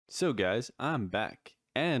So guys, I'm back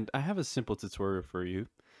and I have a simple tutorial for you.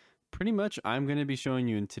 Pretty much I'm going to be showing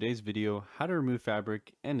you in today's video how to remove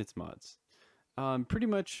Fabric and its mods. Pretty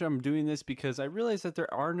much I'm doing this because I realized that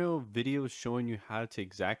there are no videos showing you how to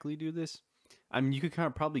exactly do this. I mean, you could kind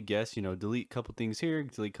of probably guess, delete a couple things here,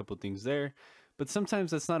 delete a couple things there, but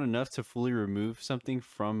sometimes that's not enough to fully remove something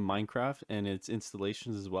from Minecraft and its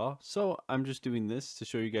installations as well. So I'm just doing this to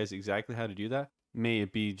show you guys exactly how to do that. May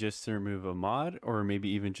it be just to remove a mod, or maybe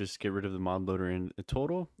even just get rid of the mod loader in a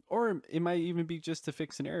total, or it might even be just to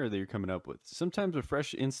fix an error that you're coming up with. Sometimes a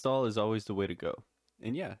fresh install is always the way to go.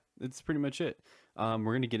 And yeah, that's pretty much it. We're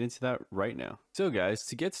going to get into that right now. So guys,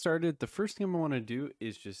 to get started, the first thing I want to do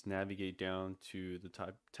is just navigate down to the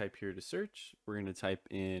type here to search. We're going to type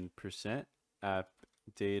in %app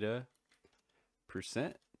data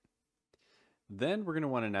 %. Then we're going to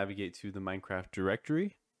want to navigate to the Minecraft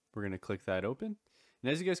directory. We're going to click that open.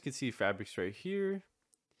 And as you guys can see, Fabric's right here.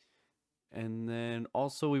 And then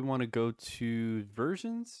also we want to go to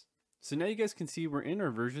versions. So now you guys can see we're in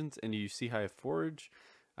our versions, and you see how I have Forge.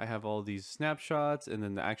 I have all these snapshots, and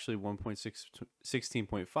then the actually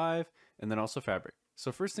 1.16.5, and then also Fabric.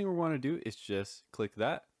 So first thing we want to do is just click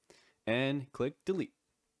that and click delete.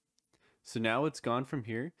 So now it's gone from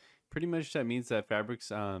here. Pretty much that means that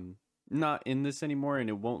Fabric's not in this anymore and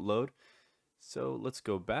it won't load. So let's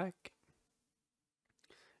go back.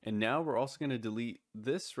 And now we're also going to delete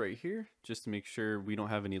this right here just to make sure we don't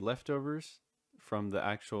have any leftovers from the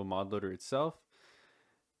actual mod loader itself.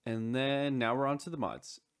 And then now we're on to the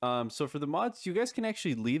mods. So for the mods, you guys can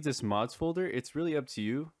actually leave this mods folder. It's really up to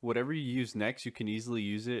you. Whatever you use next, you can easily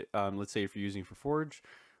use it. Let's say if you're using for Forge,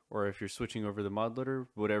 or if you're switching over the mod loader,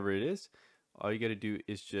 whatever it is, all you got to do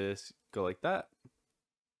is just go like that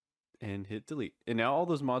and hit delete. And now all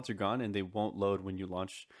those mods are gone and they won't load when you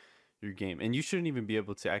launch your game. And you shouldn't even be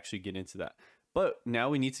able to actually get into that. But now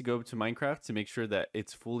we need to go to Minecraft to make sure that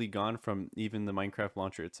it's fully gone from even the Minecraft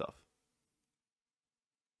launcher itself.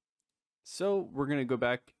 So we're going to go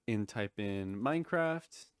back and type in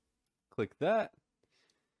Minecraft, click that.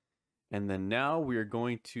 And then now we are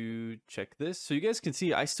going to check this. So you guys can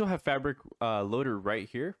see I still have Fabric loader right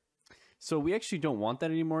here. So we actually don't want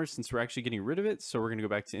that anymore since we're actually getting rid of it. So we're going to go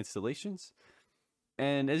back to installations.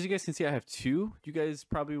 And as you guys can see, I have two. You guys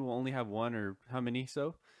probably will only have one, or how many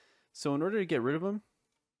so. So in order to get rid of them,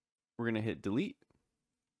 we're going to hit delete.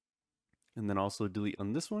 And then also delete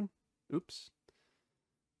on this one. Oops.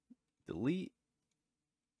 Delete.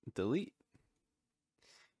 Delete.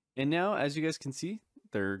 And now, as you guys can see,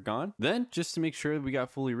 they're gone. Then, just to make sure we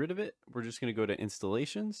got fully rid of it, we're just going to go to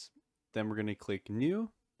installations. Then we're going to click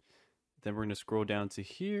new. Then we're going to scroll down to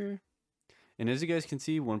here. And as you guys can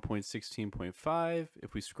see, 1.16.5,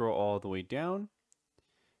 if we scroll all the way down,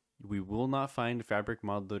 we will not find Fabric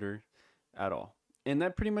Modloader at all. And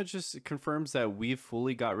that pretty much just confirms that we've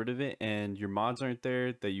fully got rid of it and your mods aren't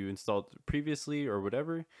there that you installed previously or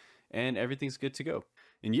whatever, and everything's good to go.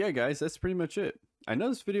 And yeah, guys, that's pretty much it. I know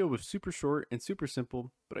this video was super short and super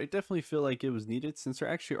simple, but I definitely feel like it was needed since there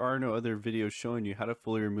actually are no other videos showing you how to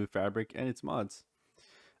fully remove Fabric and its mods.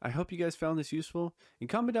 I hope you guys found this useful, and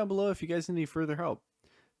comment down below if you guys need any further help.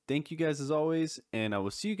 Thank you guys as always, and I will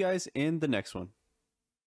see you guys in the next one.